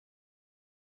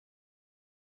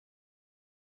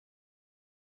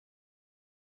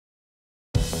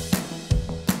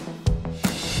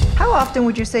How often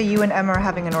would you say you and Emma are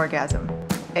having an orgasm?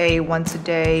 A, once a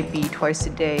day, B, twice a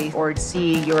day, or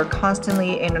C, you're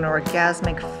constantly in an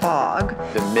orgasmic fog?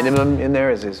 The minimum in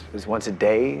there is once a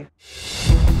day.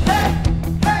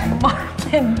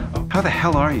 Martin! How the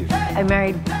hell are you? I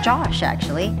married Josh,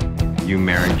 actually. You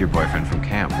married your boyfriend from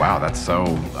camp. Wow, that's so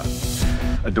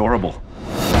adorable.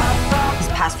 These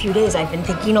past few days, I've been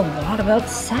thinking a lot about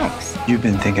sex. You've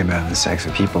been thinking about the sex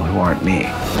of people who aren't me.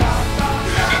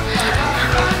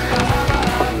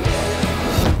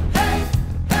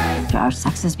 Our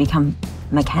sex has become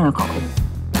mechanical.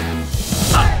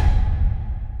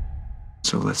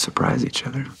 So let's surprise each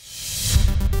other.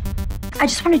 I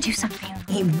just want to do something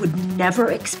he would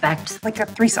never expect. Like a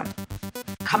threesome.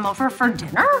 Come over for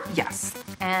dinner? Yes.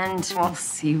 And we'll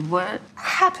see what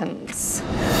happens.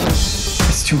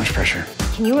 It's too much pressure.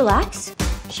 Can you relax?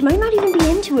 She might not even be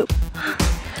into it.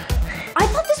 I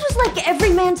thought this was like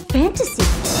every man's fantasy.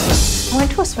 I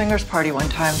went to a swingers party one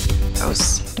time. That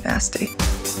was nasty.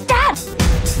 Dad!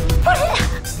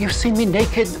 What? You've seen me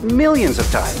naked millions of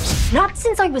times. Not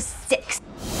since I was 6.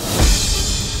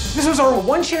 This was our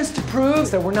one chance to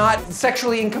prove that we're not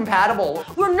sexually incompatible.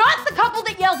 We're not the couple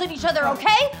that yells at each other,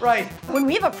 okay? Right. When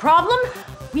we have a problem,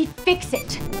 we fix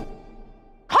it.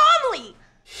 Calmly!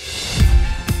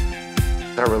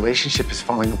 Our relationship is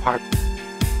falling apart.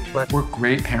 But we're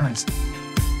great parents.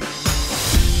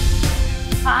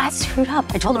 I screwed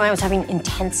up. I told him I was having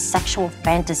intense sexual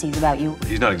fantasies about you.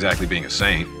 He's not exactly being a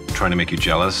saint, trying to make you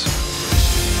jealous.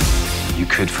 You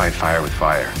could fight fire with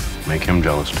fire. Make him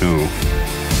jealous, too.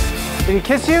 Did he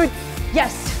kiss you?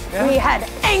 Yes, we had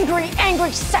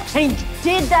angry sex, and he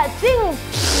did that thing.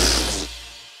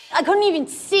 I couldn't even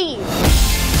see.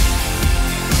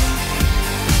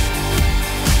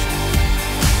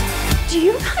 Do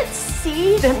you not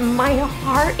see that my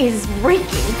heart is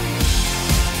breaking?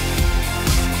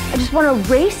 I just want to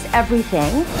erase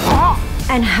everything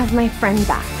and have my friend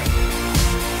back.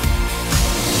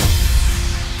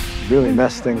 Really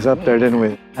messed things up there, didn't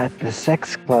we? At the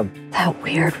sex club. That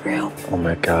weird room. Oh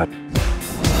my God.